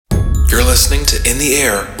You're listening to In the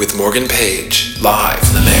Air with Morgan Page, live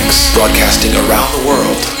in the mix, broadcasting around the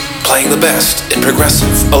world, playing the best in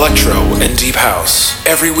progressive, electro, and deep house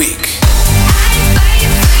every week.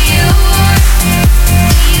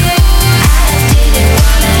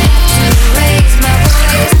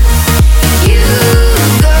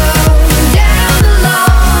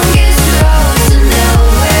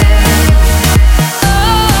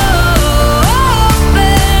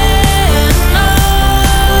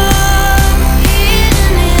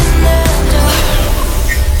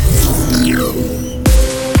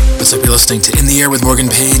 What's up? You're listening to In the Air with Morgan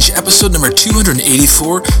Page, episode number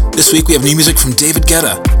 284. This week we have new music from David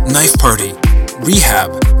Guetta, Knife Party,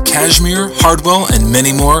 Rehab, Kashmir, Hardwell, and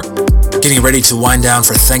many more. Getting ready to wind down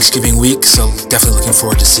for Thanksgiving week, so definitely looking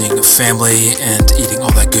forward to seeing family and eating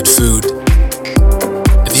all that good food.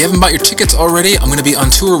 If you haven't bought your tickets already, I'm going to be on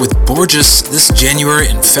tour with Borges this January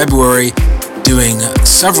and February, doing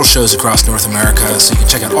several shows across North America, so you can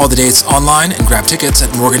check out all the dates online and grab tickets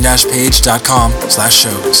at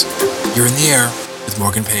morgan-page.com/shows. You're in the air with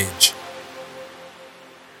Morgan Page.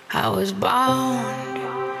 I was bound,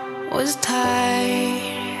 was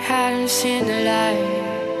tied, hadn't seen the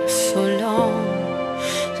light so long.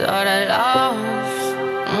 Thought I lost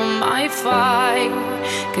my fight,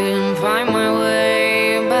 couldn't find my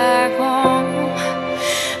way back home,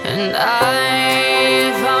 and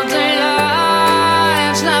I found the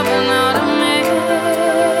light snapping out of me.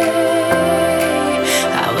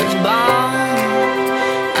 I was bound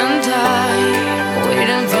and tied,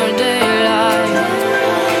 waiting for daylight.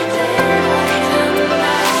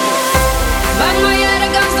 Bang my head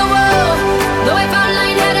against the wall, though I found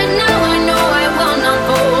light-headed, now I know I will not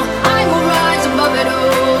fall. I will rise above it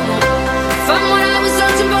all. Found what I was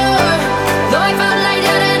searching for, though I found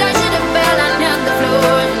light-headed, I should have fell and hit the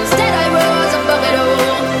floor. Instead I rose above it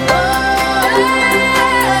all. Oh,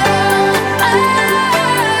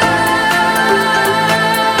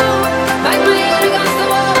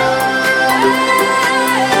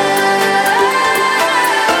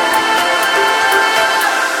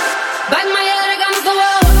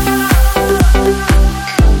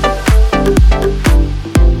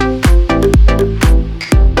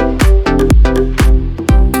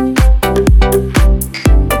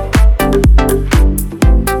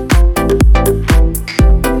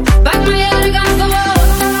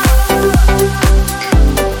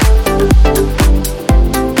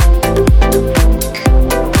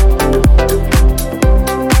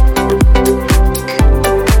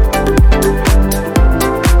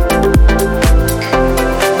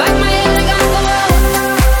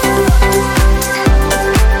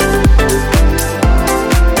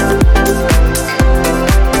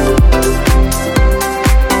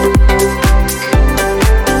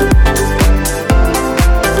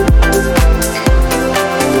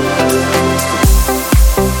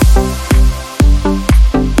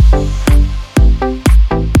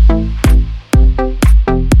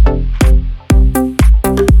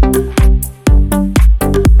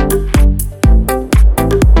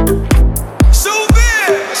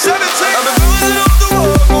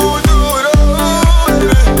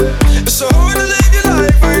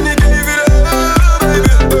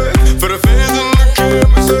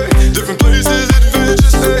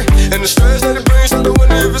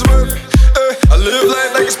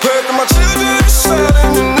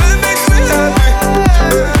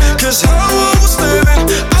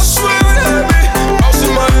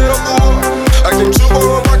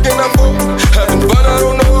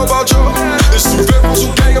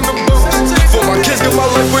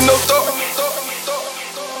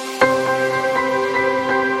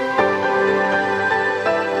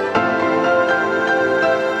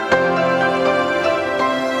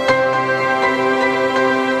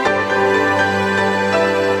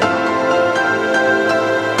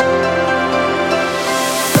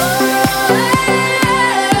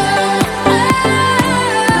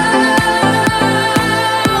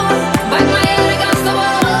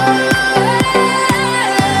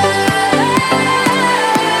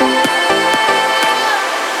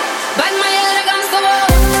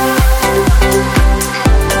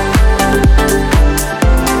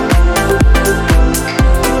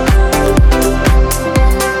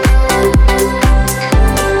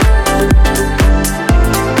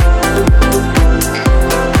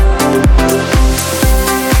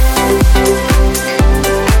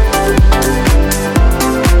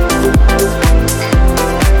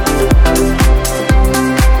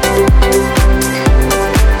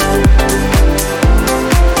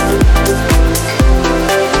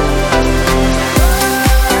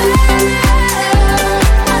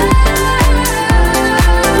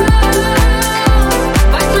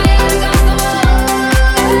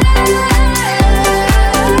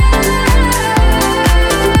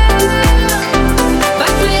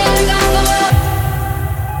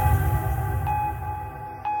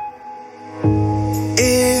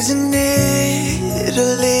 isn't it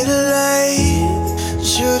a little late?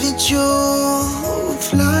 Shouldn't you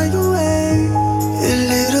fly away? A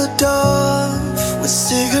little dove with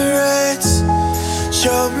cigarettes,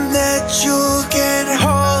 show 'em that you can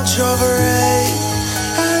hold your breath.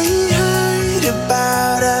 I heard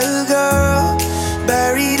about a girl,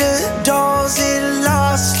 buried her dolls and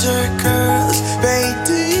lost her curls,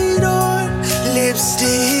 painted on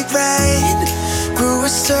lipstick rain, grew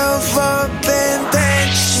herself up and then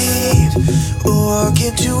she'd walk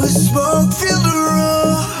into a smoke-filled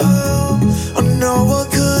room. Oh, no one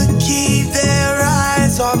could keep their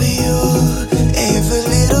eyes off you. Every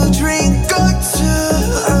little drink or two.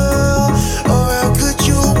 Or how could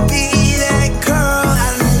you be that girl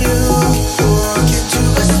I knew? Walk into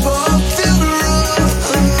a smoke-filled room,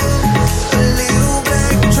 a little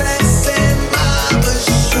black dress and marble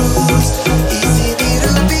shoes. Easy need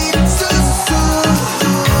to be too soon.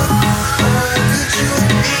 Or how could you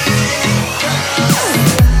be that girl?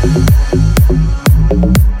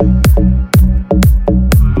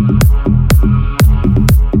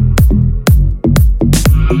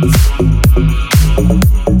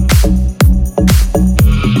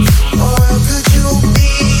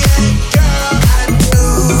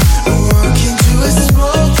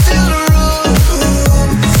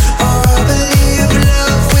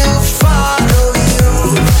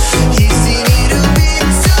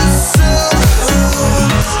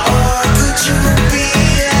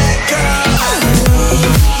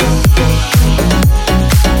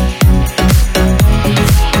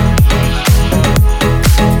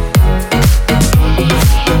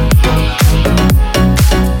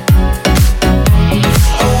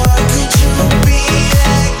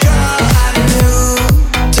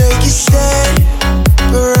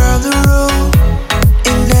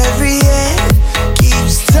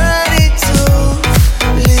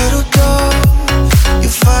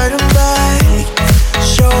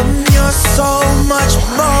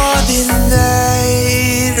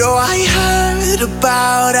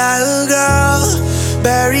 About a girl,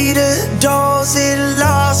 buried her dolls and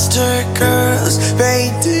lost her curls,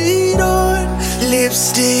 painted on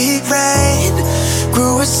lipstick rain,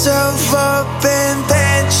 grew herself up and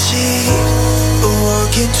then she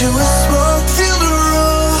walked into a smoke-filled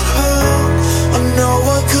room. Oh, no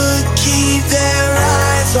one could keep their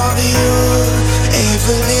eyes off you.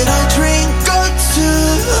 Every little drink or two.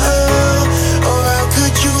 Or how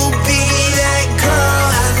could you be that girl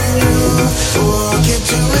I knew? Walk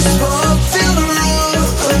into a smoke-filled room,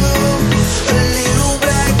 a little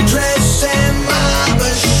black dress and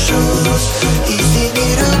marble shoes. Easy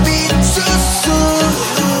need to be too soon.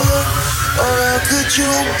 Or how could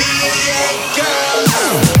you be that girl?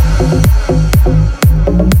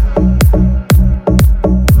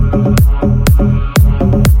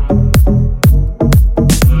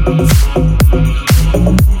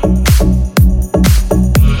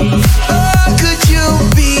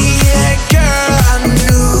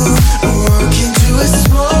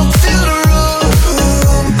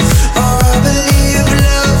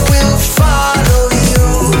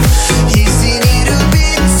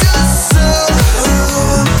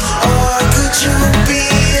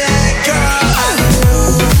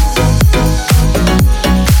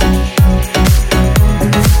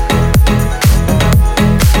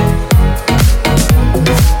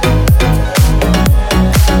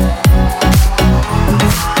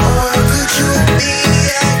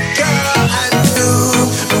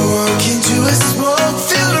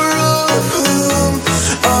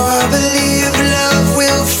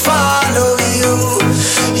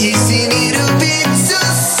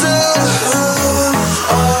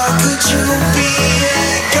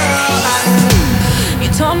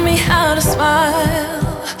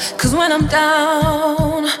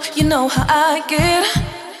 How I get.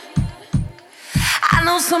 I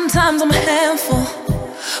know sometimes I'm a handful,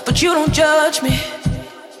 but you don't judge me.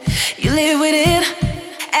 You live with it,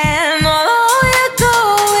 and although you're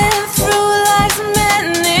going through life's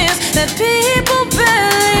madness that people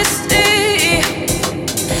barely see,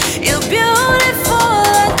 you're beautiful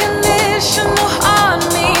like a nation. No heart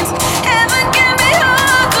means heaven can be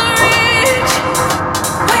hard to reach.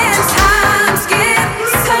 When times get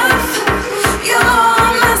tough, you're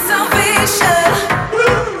my salvation.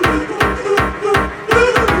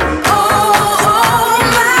 Oh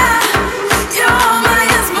my, you're my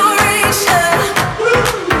inspiration.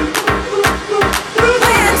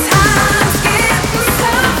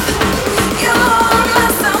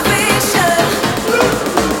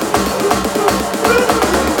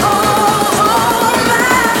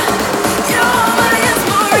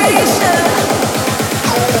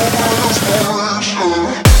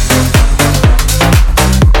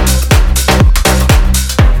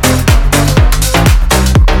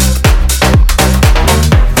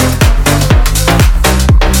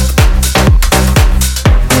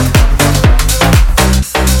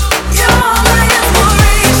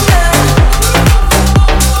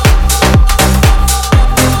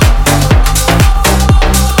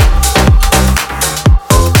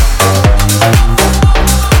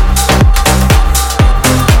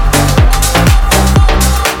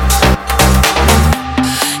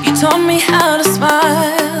 how to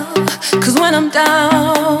smile, 'cause when I'm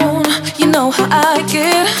down, you know how I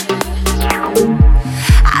get.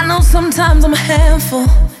 I know sometimes I'm a handful,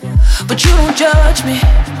 but you don't judge me,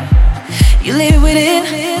 you live with it.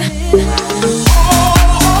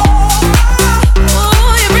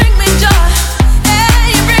 Oh, you bring me joy, yeah,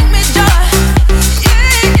 you bring me joy,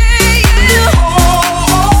 yeah, yeah, yeah.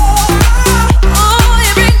 Oh,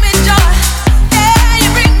 you bring me joy, yeah, you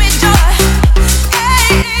bring me joy,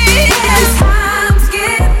 yeah, yeah. Times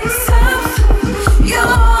get tough,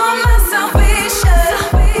 you're my salvation.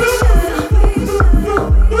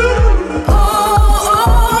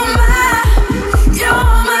 Oh my,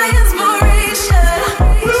 you're my inspiration.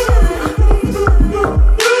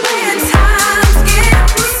 When times get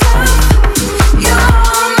tough, you're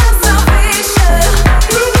my salvation.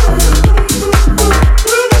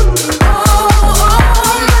 Oh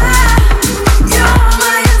my, you're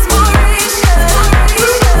my inspiration.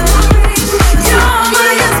 You're my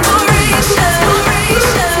inspiration. You're my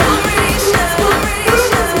inspiration.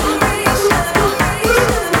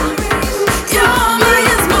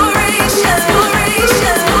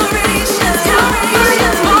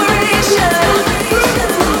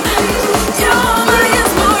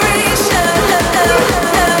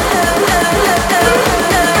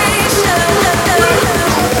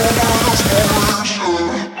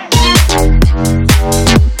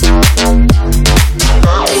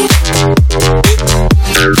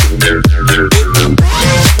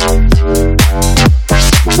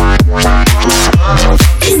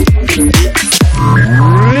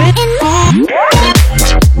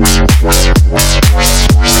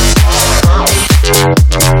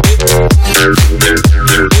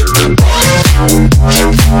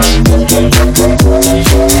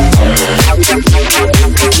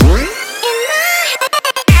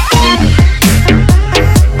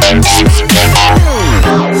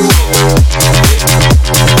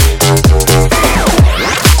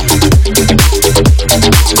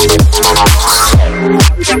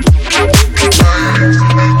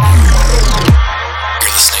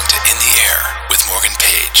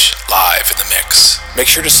 Make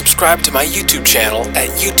sure to subscribe to my YouTube channel at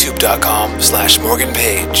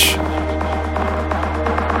youtube.com/MorganPage.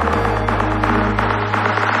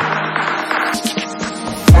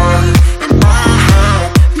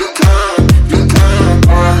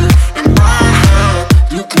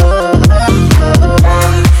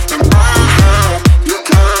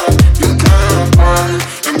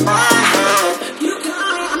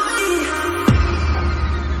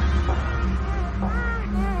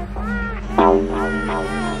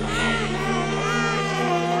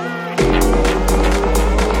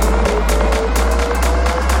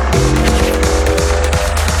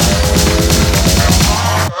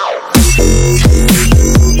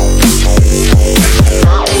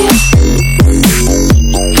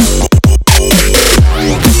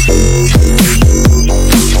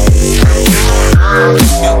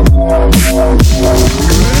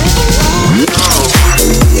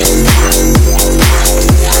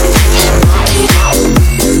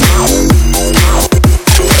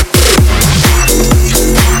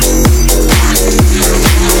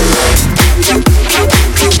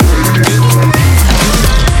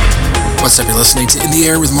 Listening to In the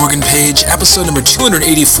Air with Morgan Page, episode number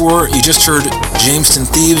 284. You just heard Jamestown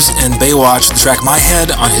Thieves and Baywatch with the track My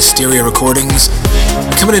Head on Hysteria Recordings.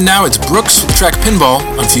 Coming in now, it's Brooks with the track Pinball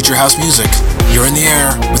on Future House Music. You're in the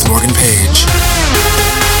Air with Morgan Page.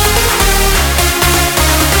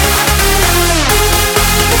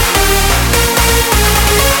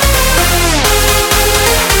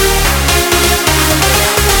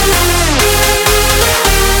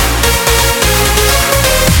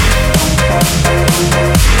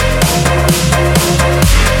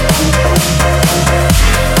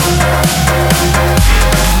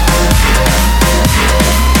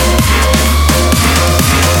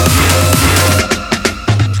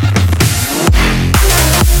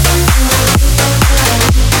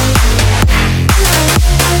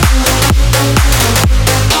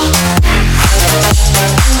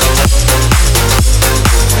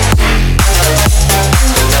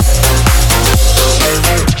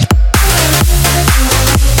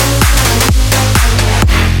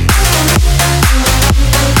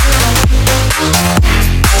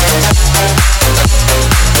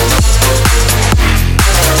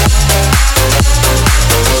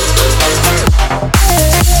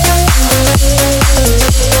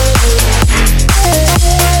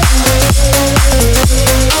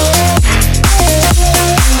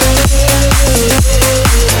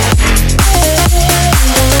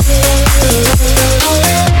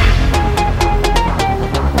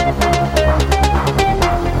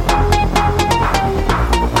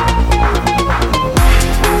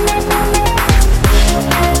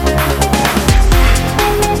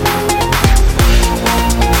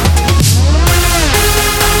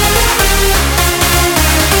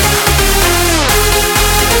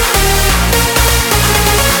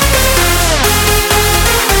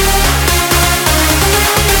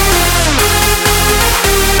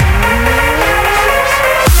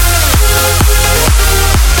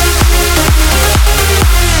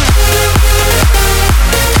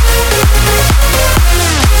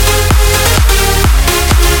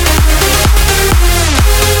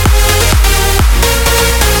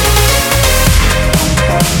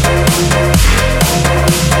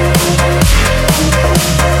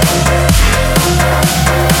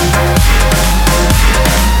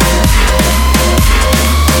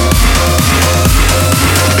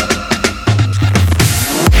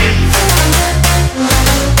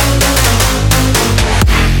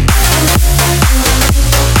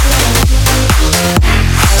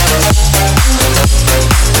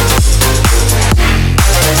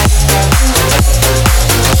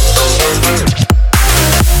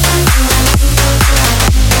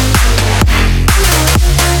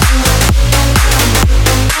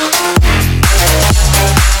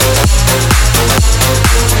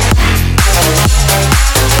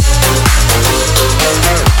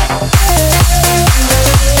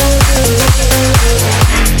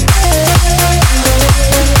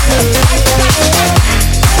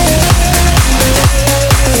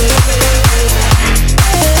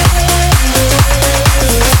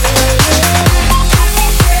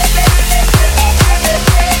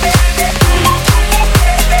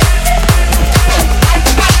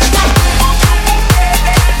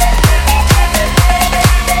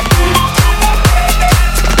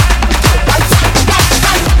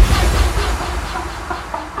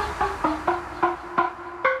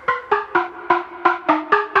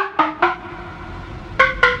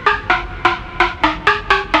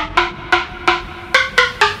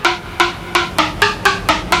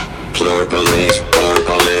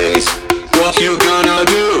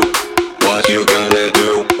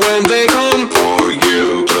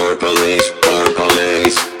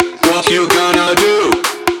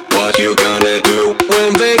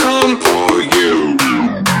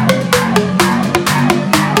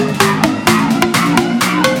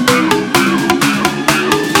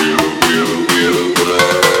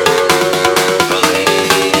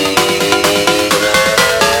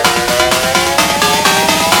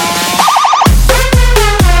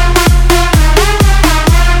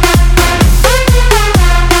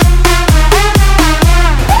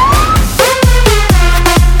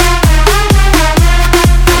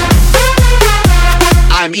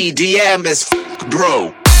 EDM is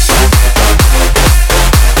bro.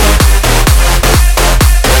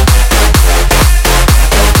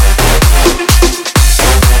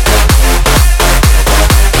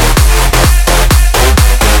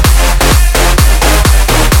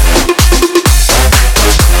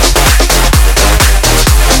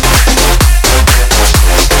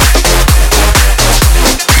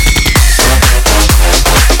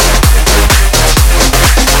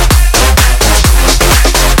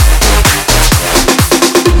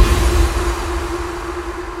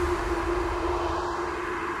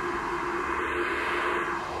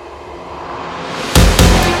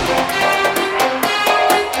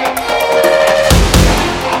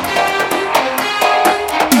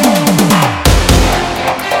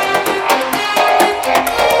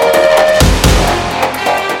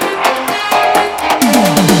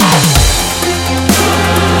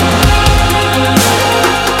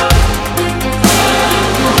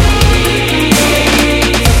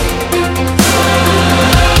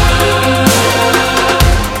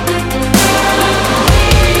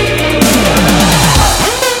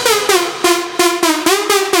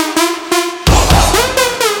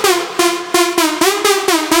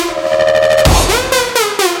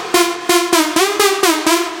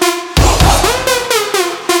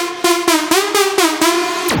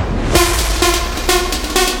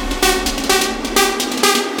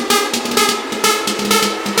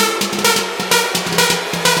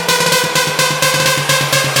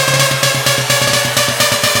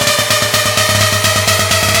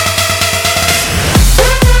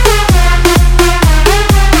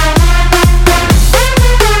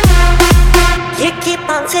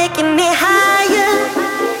 Taking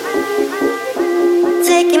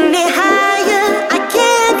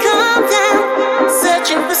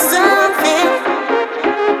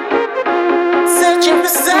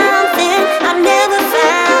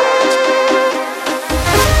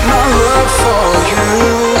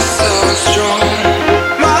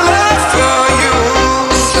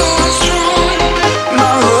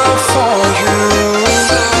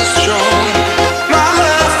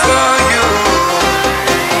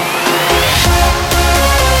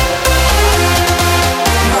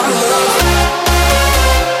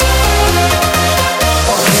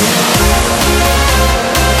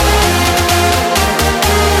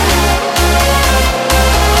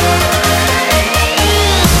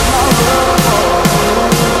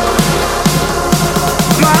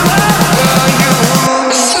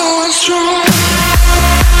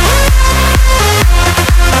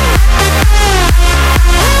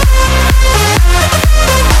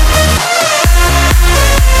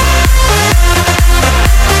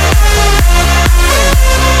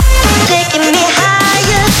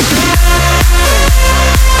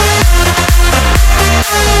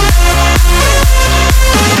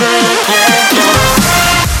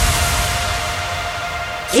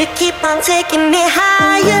me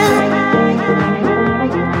higher,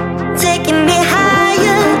 taking me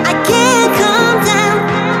higher. I can't come down,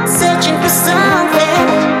 searching for something,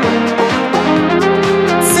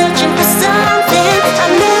 searching for something I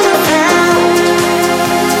never found.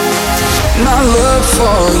 My love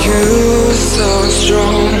for you is so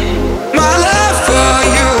strong. My love for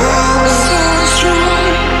you is so strong.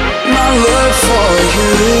 My love for you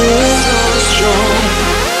is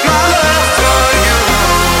so strong. My love for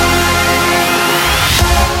you.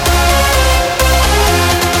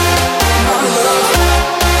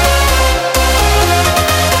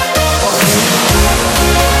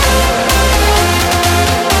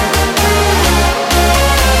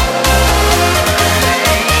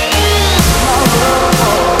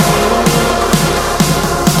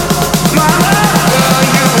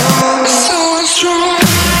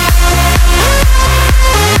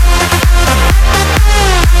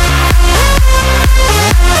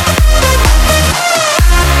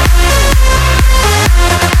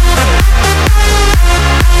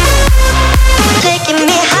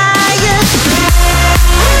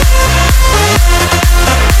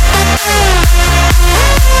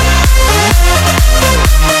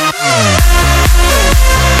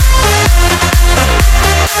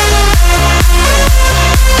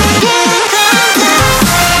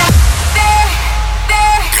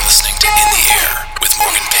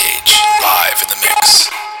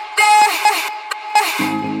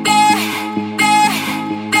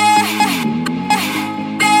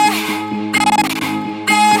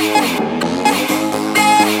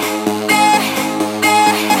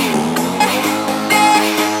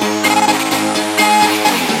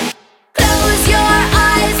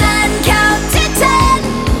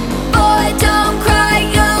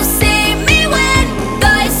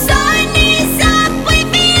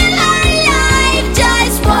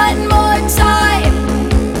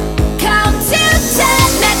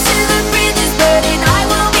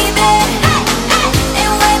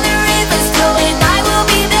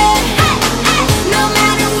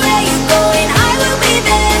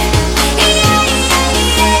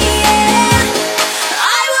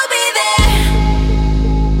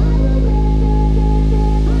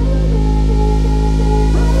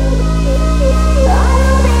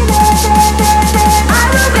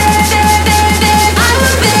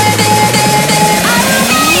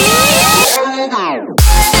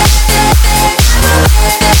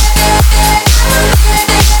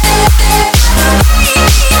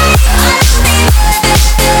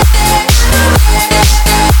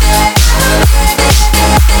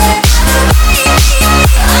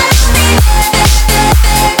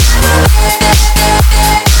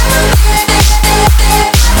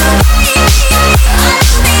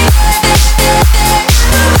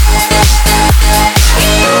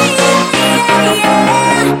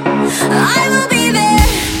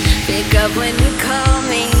 when you call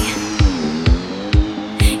me.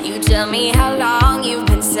 You tell me how long you've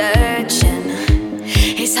been searching.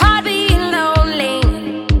 It's hard being lonely.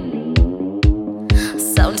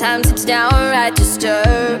 Sometimes it's downright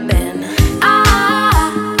disturbing.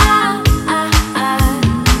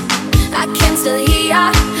 I can still hear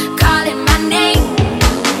ya calling my name.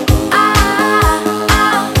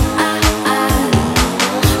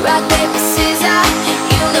 Rock, paper, scissors,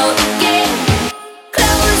 you know the game.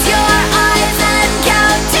 Close your eyes and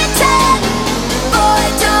count to 10. Boy,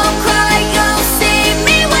 don't cry, you'll see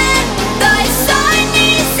me when the sun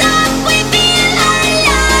is up. We feel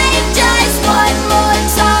alive. Just one more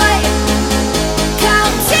time.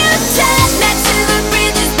 Count to 10. Next to the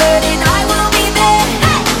bridge is burning, I will be there.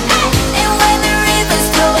 And when the river's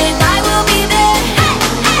flowing, I will be there.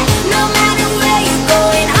 No matter where you're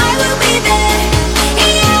going, I will be there.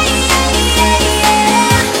 Yeah, yeah, yeah,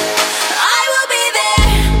 yeah. I will be there.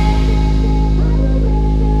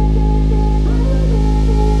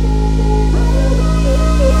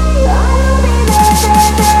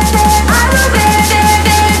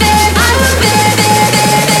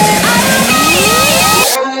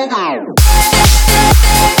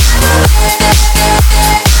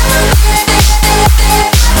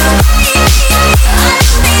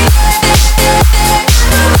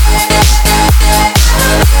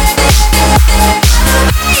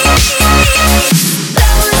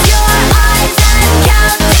 Close your eyes and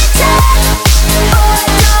count to 10. Boy,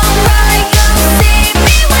 don't cry, you'll see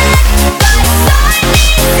me when the sun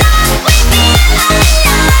is up. We feel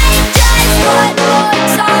alive. Just one more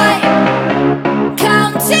time.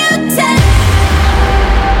 Count to 10.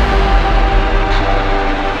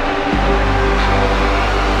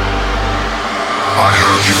 I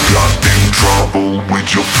heard you got in trouble with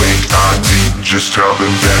your fake ID. Just tell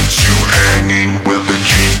them that you hanging with the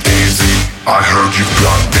G-A-Z. I heard you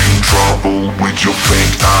got in trouble with your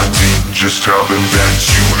fake ID. Just tell them that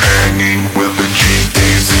you hanging with the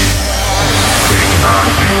G-A-Z. Fake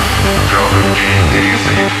ID, tell them G-A-Z.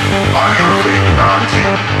 I heard fake ID,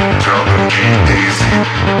 tell them G-A-Z.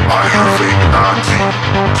 I heard fake ID,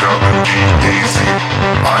 tell them G-A-Z.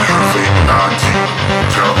 I heard fake ID,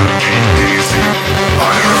 tell them G-A-Z.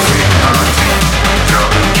 I heard fake ID, tell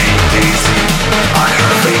them G-A-Z. I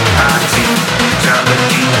heard fake ID, tell them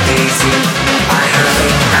G-A-Z. I heard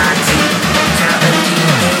fake ID, tell them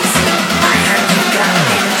G-A-Z. I heard you got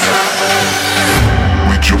in trouble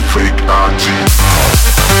with your fake ID.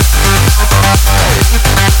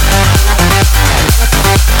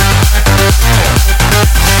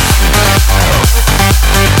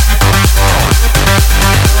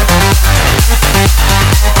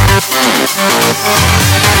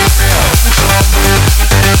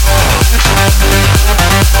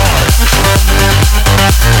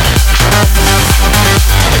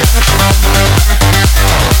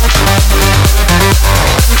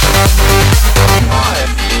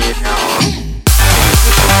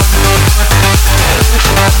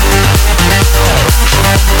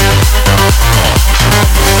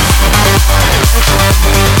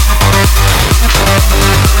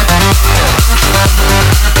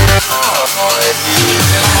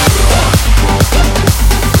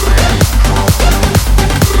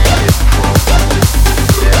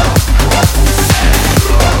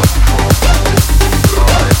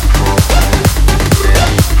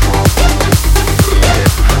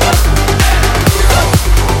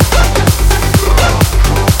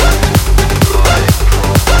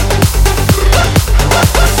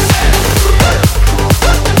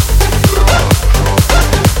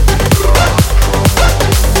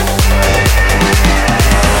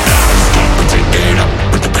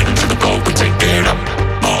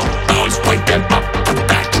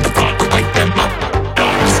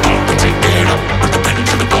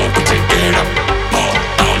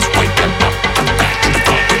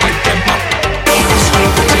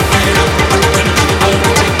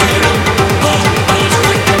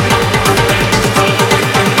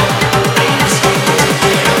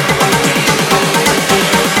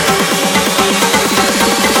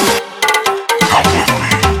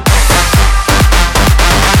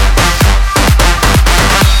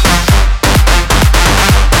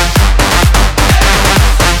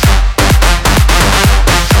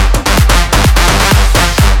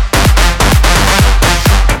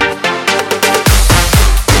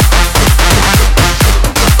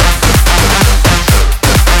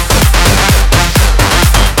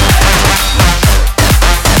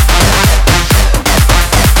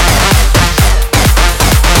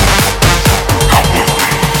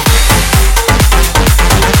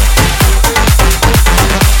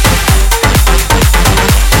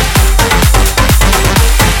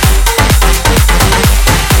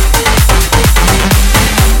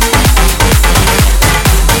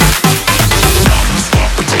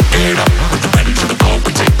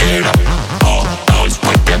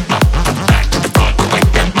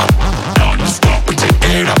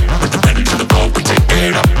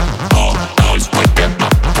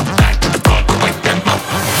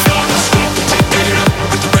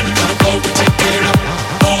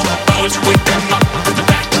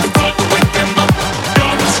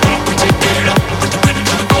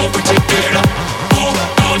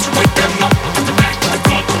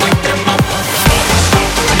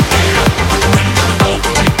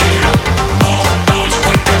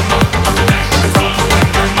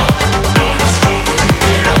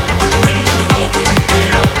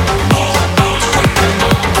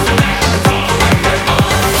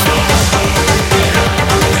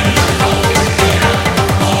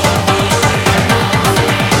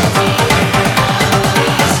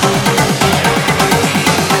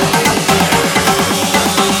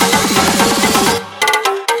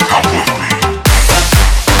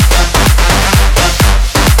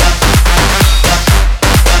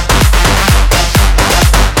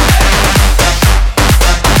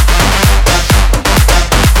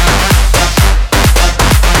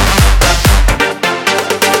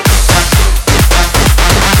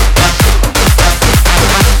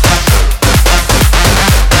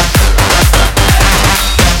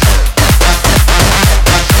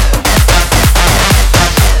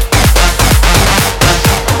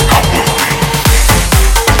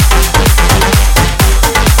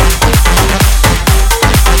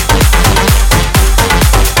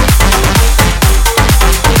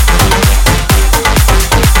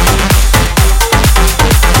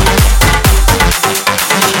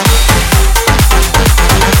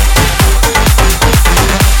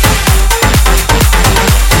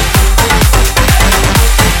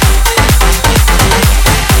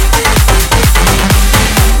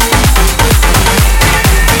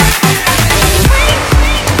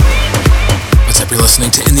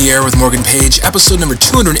 listening to In the Air with Morgan Page, episode number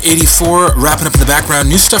 284. Wrapping up in the background,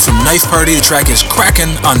 new stuff from Knife Party. The track is Kraken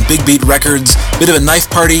on Big Beat Records. Bit of a Knife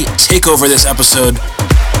Party takeover this episode.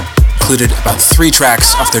 Included about 3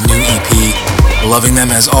 tracks off their new EP. Loving them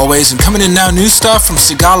as always. And coming in now, new stuff from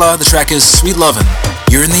Sigala. The track is Sweet Lovin'.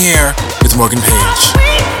 You're in the Air with Morgan Page.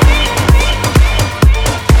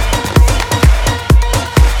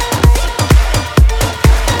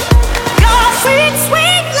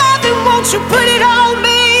 You put it on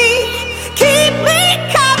me, keep me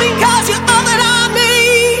coming, cause you're all that I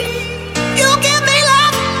need. You give me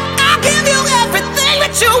love, I'll give you everything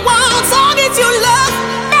that you want, as long as you love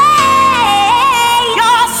me.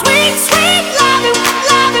 Your sweet, sweet loving,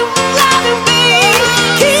 loving, loving me.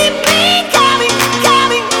 Keep me coming,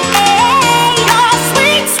 coming, your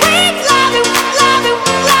sweet, sweet loving, loving,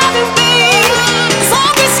 loving me. As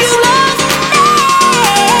long as you love me.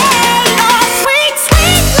 Your sweet,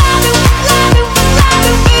 sweet loving,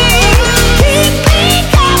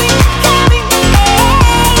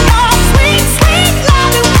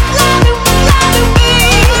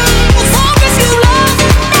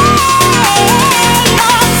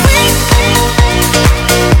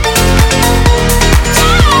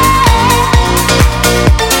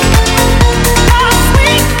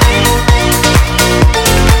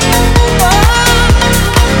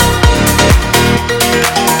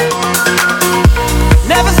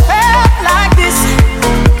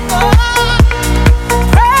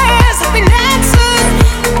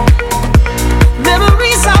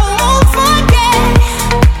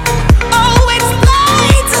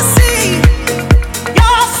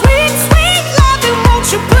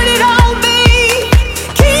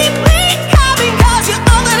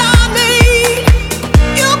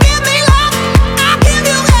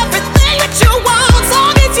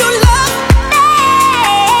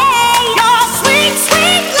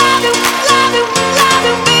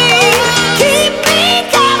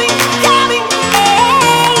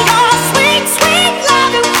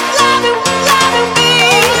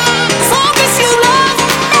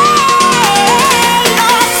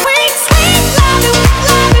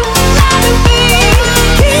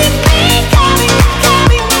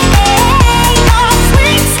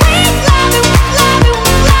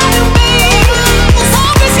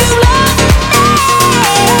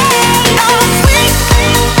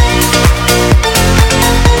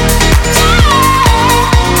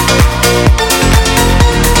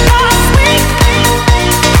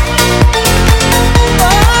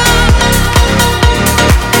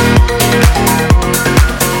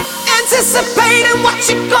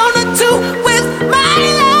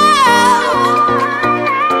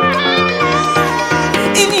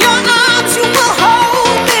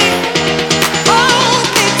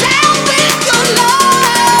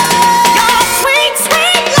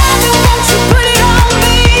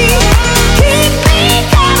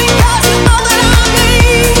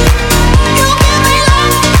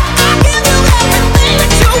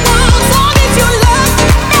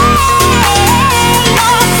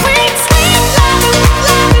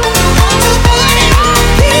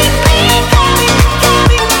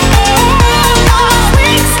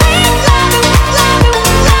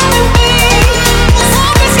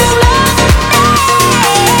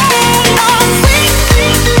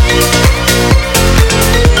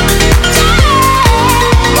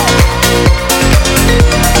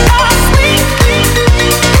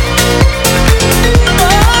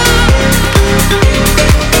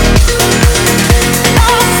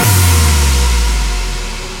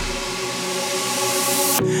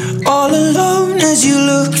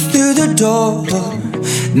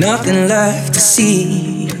 nothing left to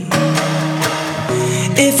see.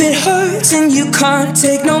 If it hurts and you can't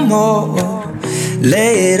take no more,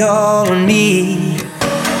 lay it all on me.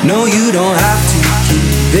 No, you don't have to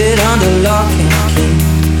keep it under lock and key,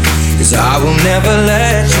 'cause I will never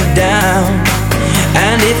let you down.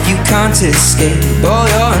 And if you can't escape all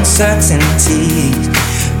your uncertainties,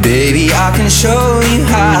 baby, I can show you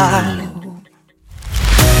how.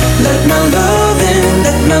 Let my love in,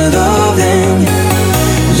 let my love in.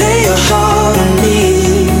 Lay your heart on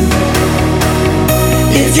me.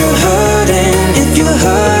 If you're hurting, if you're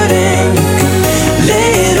hurting, you can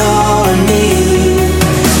lay it all on me.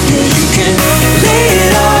 Yeah, you can lay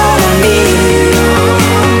it all on me.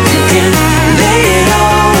 You can lay it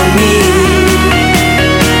all on me.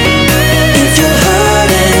 If you're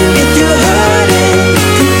hurting, if you're hurting,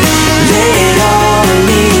 lay it all on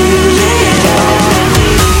me. Lay it all on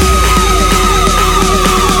me.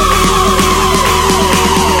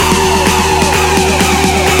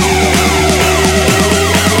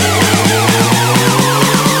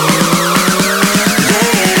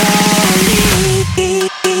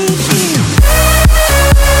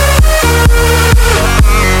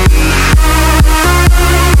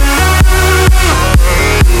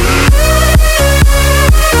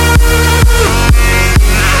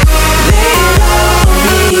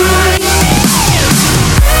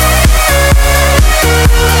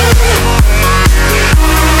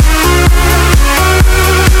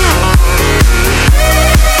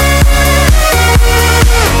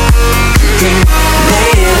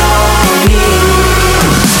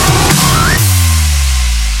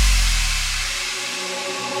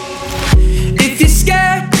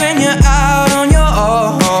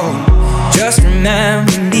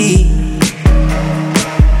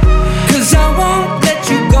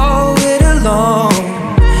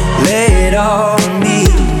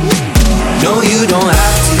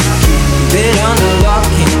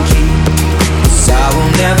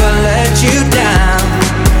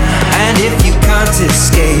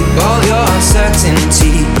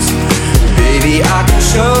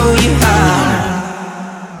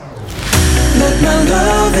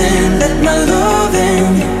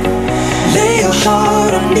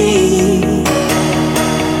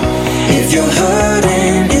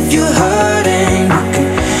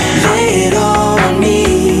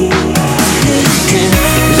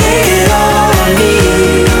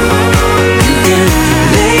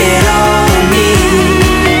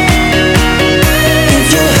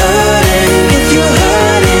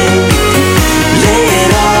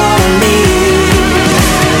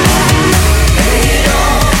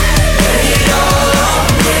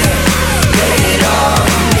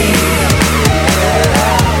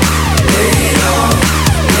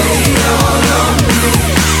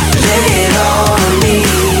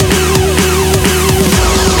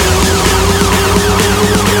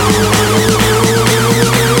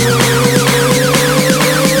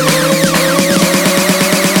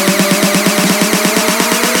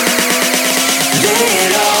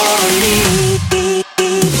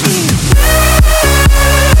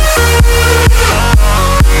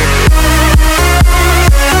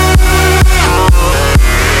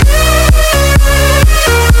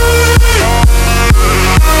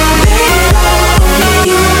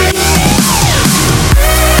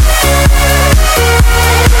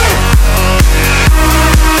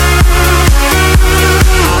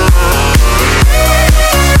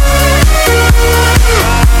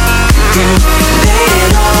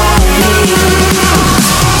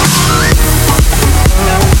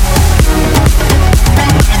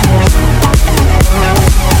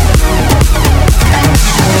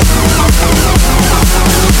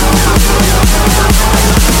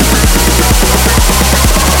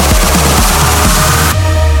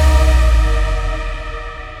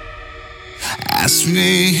 ask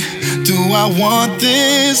me, do I want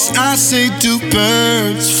this? I say, do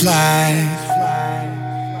birds fly?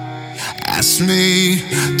 Ask me,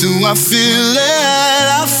 do I feel it?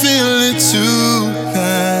 I feel it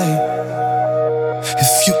tonight.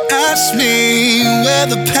 If you ask me where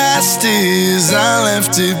the past is, I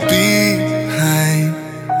left it behind.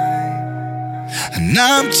 And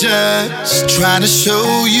I'm just trying to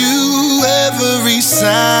show you every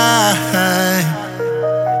sign.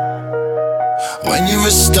 When you're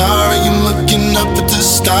a star and you're looking up at the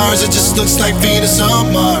stars, it just looks like Venus or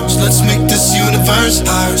Mars. Let's make this universe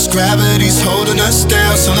ours. Gravity's holding us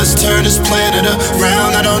down, so let's turn this planet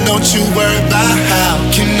around. I don't know what you worry about how.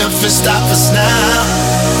 Can nothing stop us now?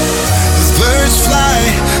 If birds fly,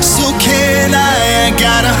 so can I. I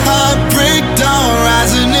got a heartbreak dawn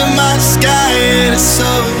rising in my sky, and it's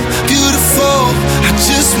so beautiful. I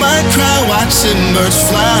just might cry watching birds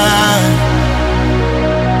fly.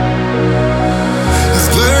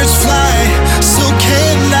 Birds fly, so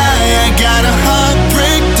can I. I got a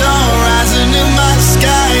heartbreak dawn rising in my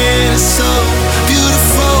sky, and it's so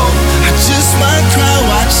beautiful. I just might cry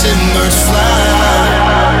watching birds fly.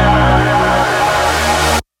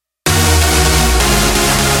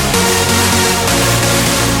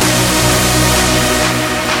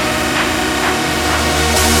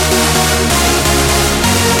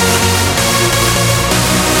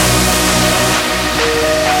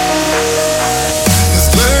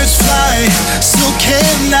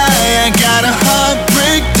 I got a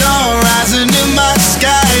heartbreak dawn rising in my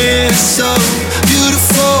sky. It's so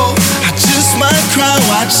beautiful. I just might cry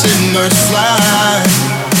watching birds fly.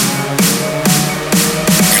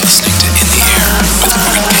 You're listening to In the Air with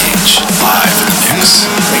Morgan Page, live in the mix.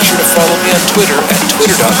 Make sure to follow me on Twitter at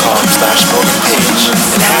twitter.com/MorganPage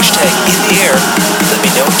and hashtag In the Air. Let me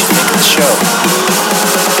know what you think of the show.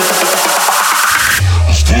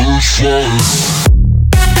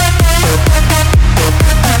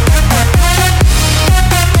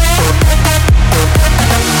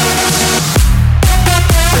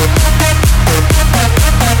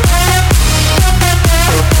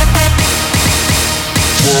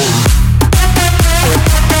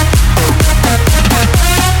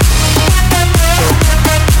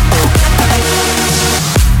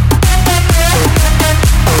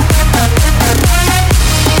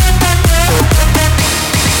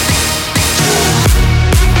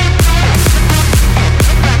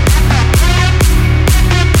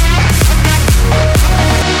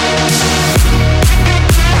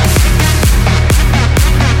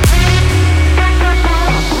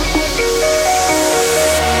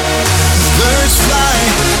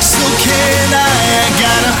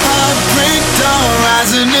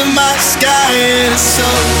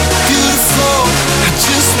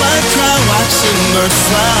 Birds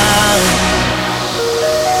fly.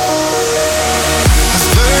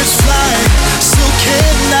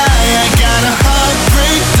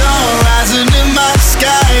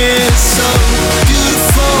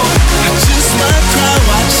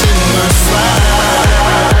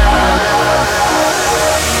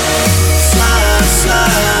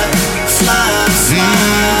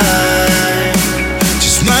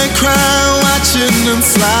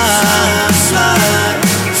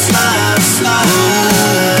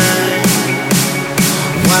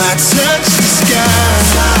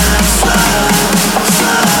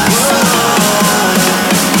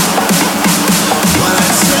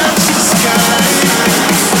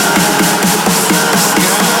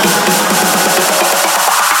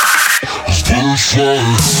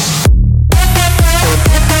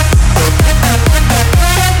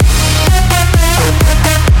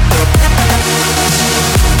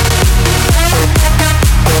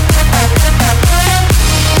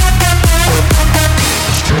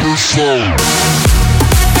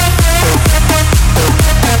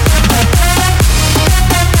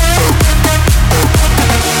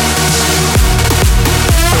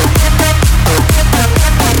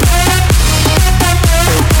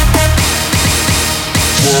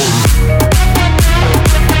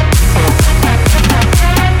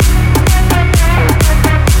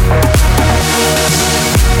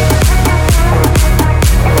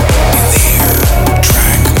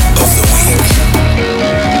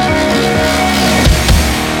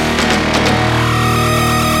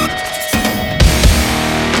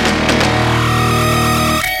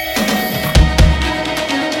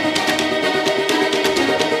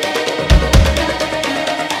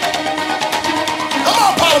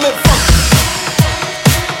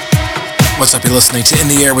 What's up? You're listening to In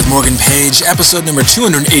the Air with Morgan Page, episode number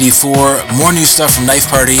 284. More new stuff from Knife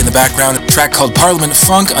Party in the background. A track called Parliament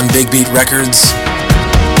Funk on Big Beat Records.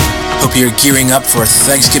 Hope you're gearing up for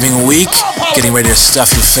Thanksgiving week, getting ready to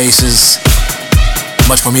stuff your faces.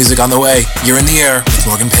 Much more music on the way. You're in the air with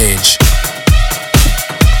Morgan Page.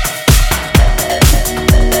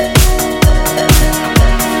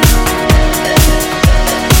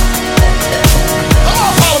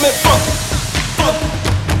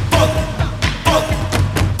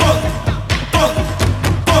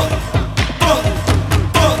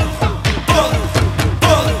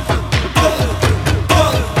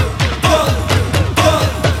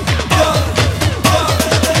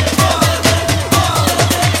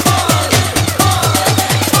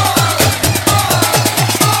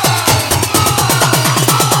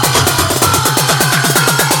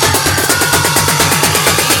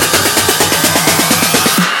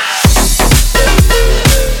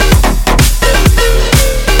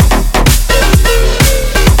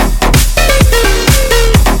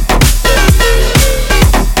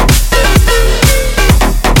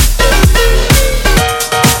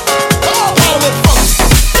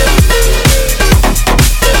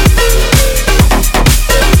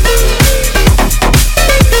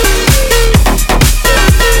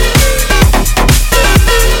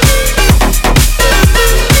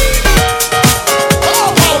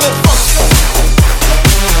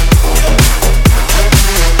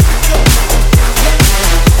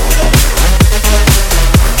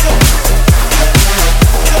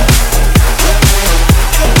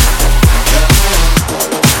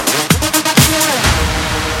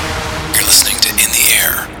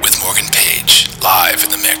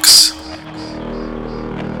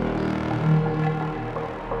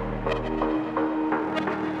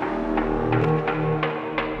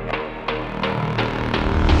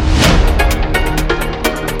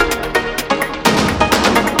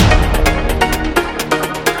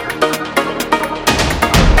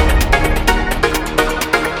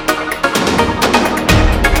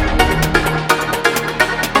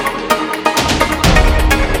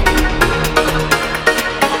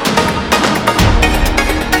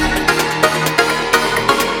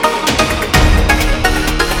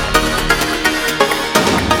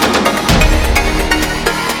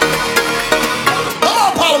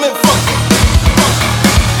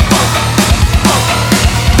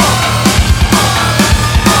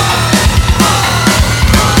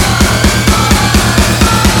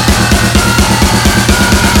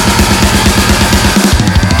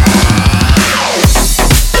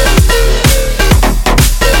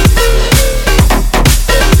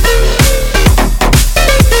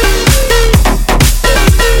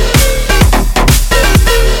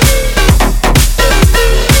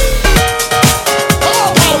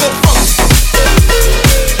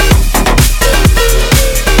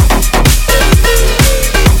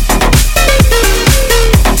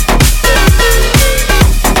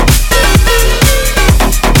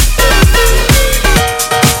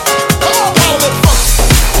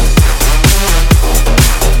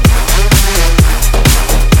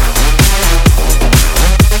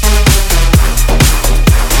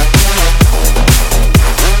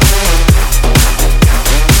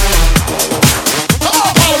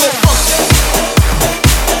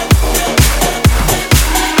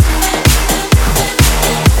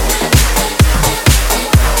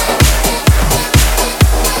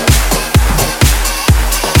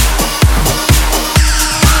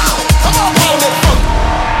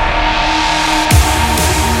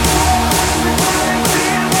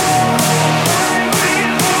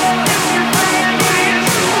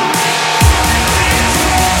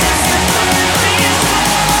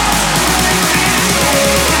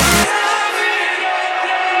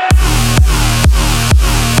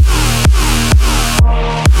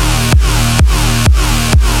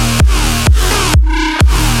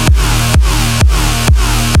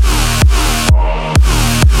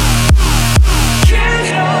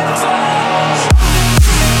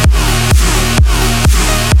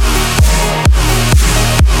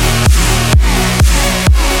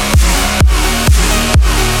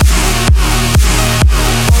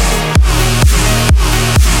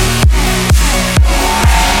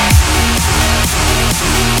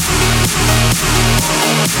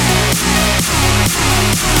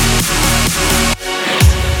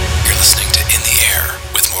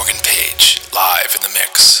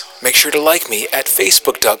 Make sure to like me at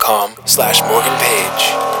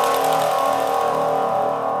facebook.com/MorganPage.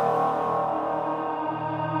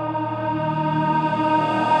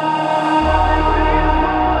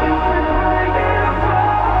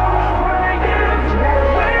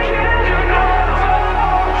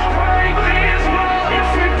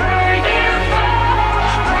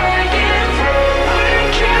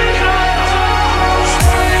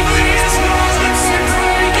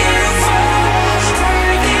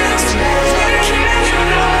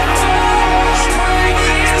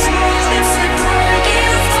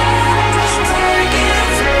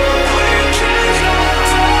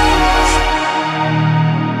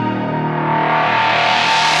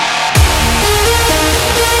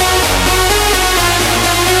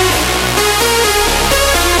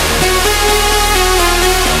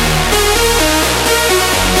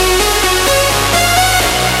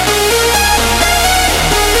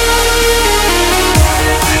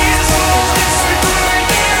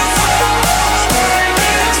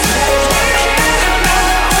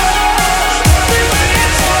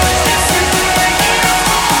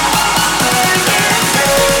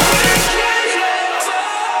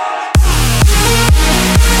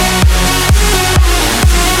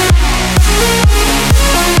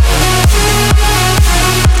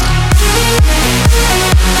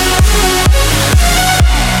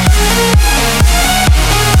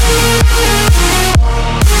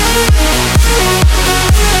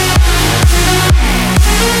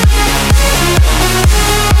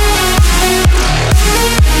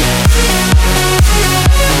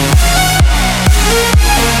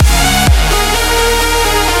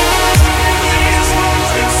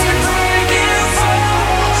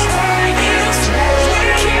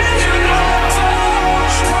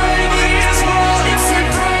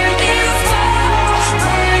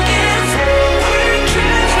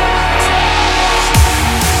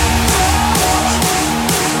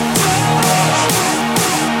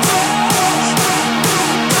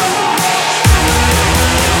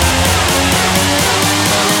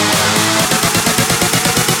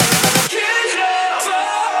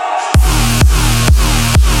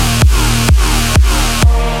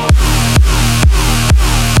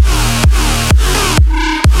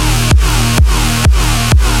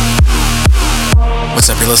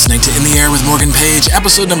 listening to In the Air with Morgan Page,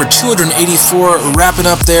 episode number 284. Wrap it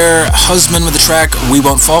up there. Husband with the track We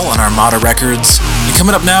Won't Fall on Armada Records. And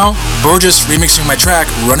coming up now, Borges remixing my track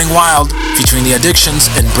Running Wild featuring The Addictions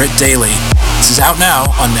and Britt Daly. This is out now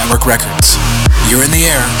on Network Records. You're in the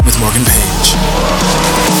Air with Morgan Page.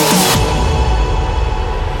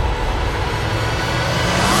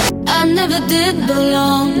 I never did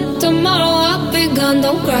belong. Tomorrow I'll be gone,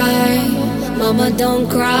 don't cry. Mama, don't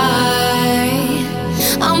cry.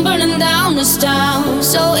 I'm burning down this town.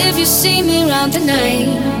 So if you see me around tonight,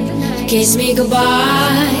 kiss me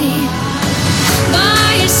goodbye.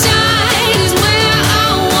 By your side is where I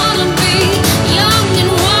wanna be. Young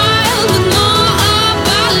and wild with no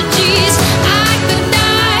apologies. I could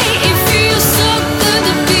die, it feels so good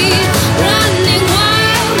to be running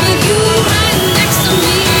wild with you right next to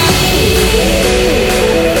me.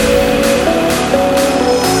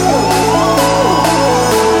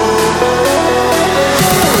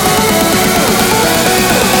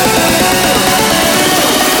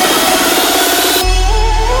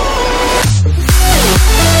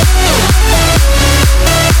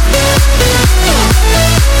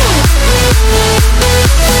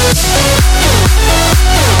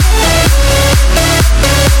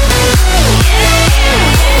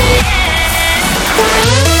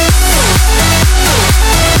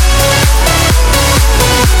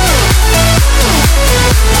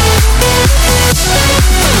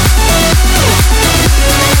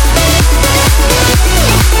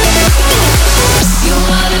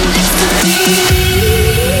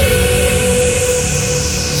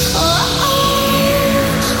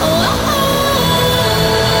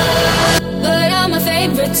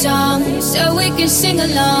 So we can sing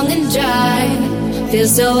along and drive. Feel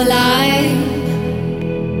so alive.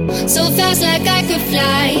 So fast like I could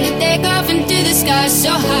fly. Take off into the sky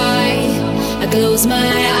so high. I close my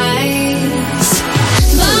eyes.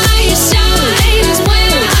 By your side is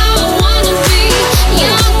where I wanna be.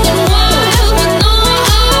 Young and wild with no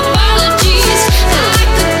apologies. I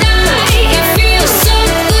could die, it feels so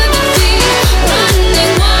good to be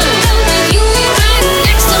running wild with you right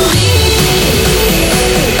next to me.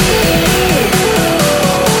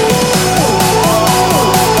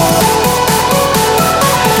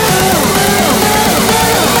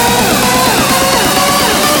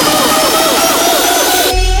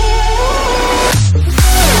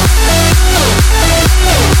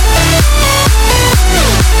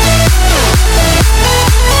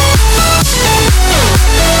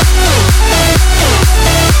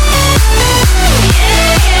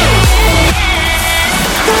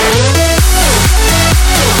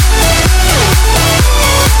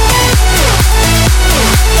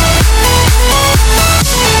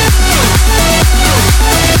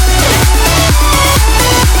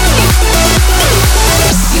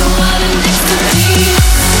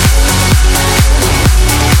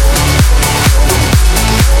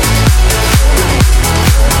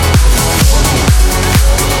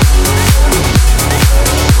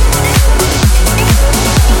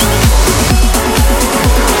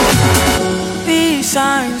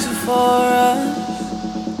 Signs are for us,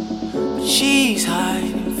 but she's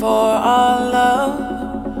hiding for our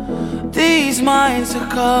love. These minds are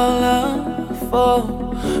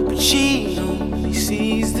colorful, but she only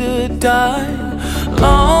sees the dark.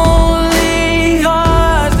 Lonely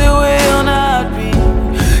hearts that will not be.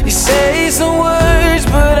 You say some words,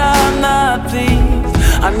 but I'm not pleased.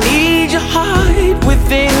 I need your heart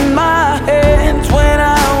within my hands when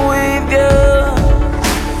I'm with you.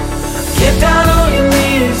 Get down on your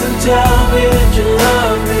knees and tell me that you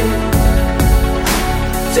love me.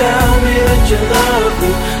 Tell me that you love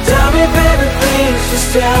me. Tell me, baby, please, just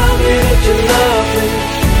tell me that you love me.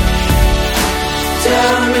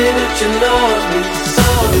 Tell me that you love me. Oh,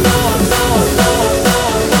 no, no, no, no.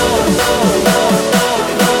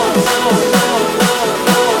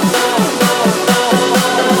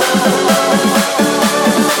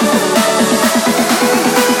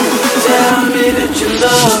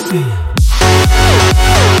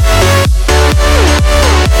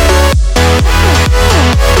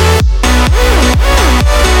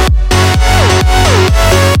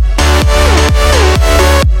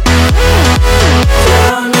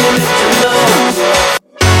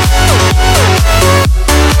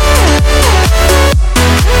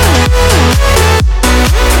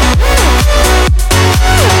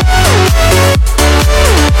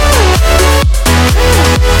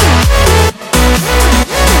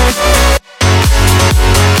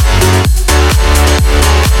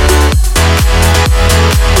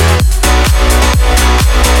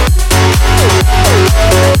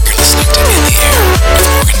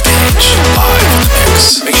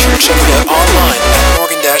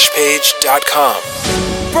 morganpage.com.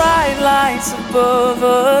 Bright lights above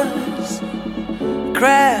us,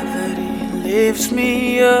 gravity lifts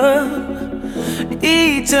me up.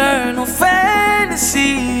 Eternal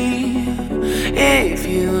fantasy, if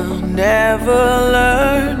you'll never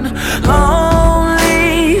learn.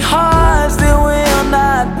 Lonely hearts that will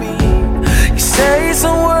not beat. You say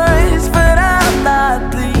some words, but I'm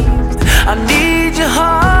not pleased. I need your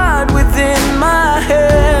heart within my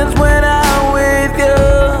hands when I'm with you.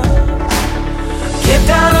 Get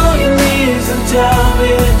down on your knees and tell me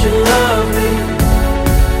that you love me.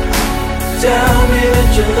 Tell me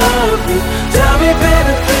that you love me. Tell me,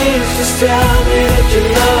 baby, please, just tell me that you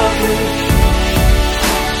love me.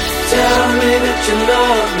 Tell me that you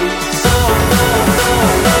love me.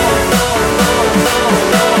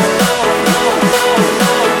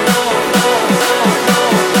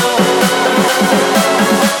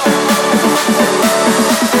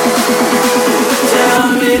 Tell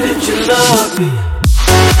me that you love me.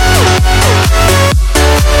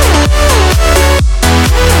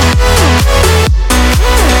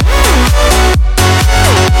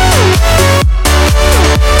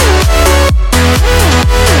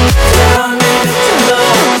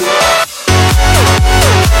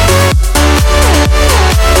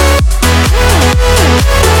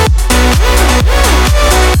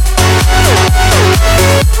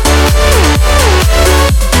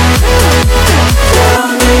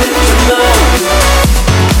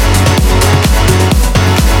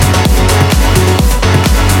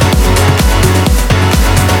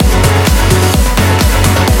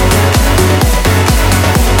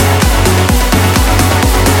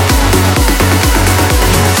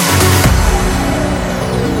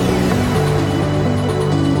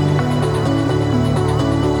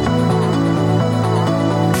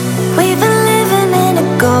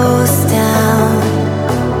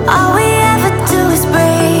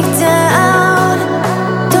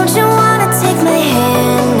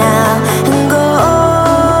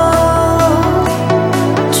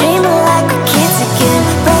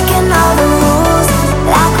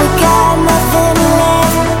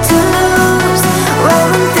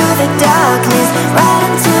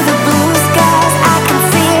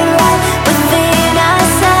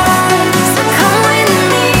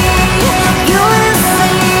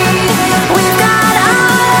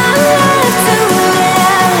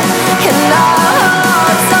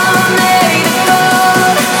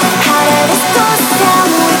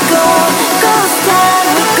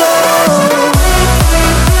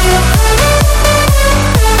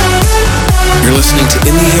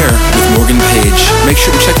 Make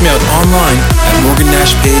sure to check me out online at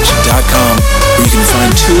morgannashpage.com, where you can find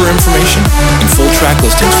tour information and full track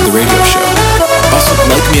listings for the radio show. Also,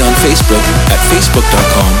 like me on Facebook at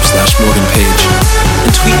facebook.com/morganpage,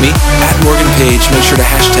 and tweet me at morganpage. Make sure to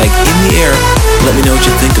hashtag #InTheAir. Let me know what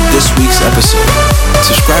you think of this week's episode.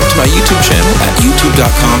 Subscribe to my YouTube channel at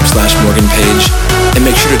youtube.com/morganpage, and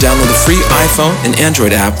make sure to download the free iPhone and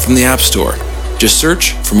Android app from the App Store. Just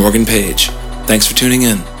search for Morgan Page. Thanks for tuning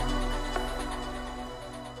in.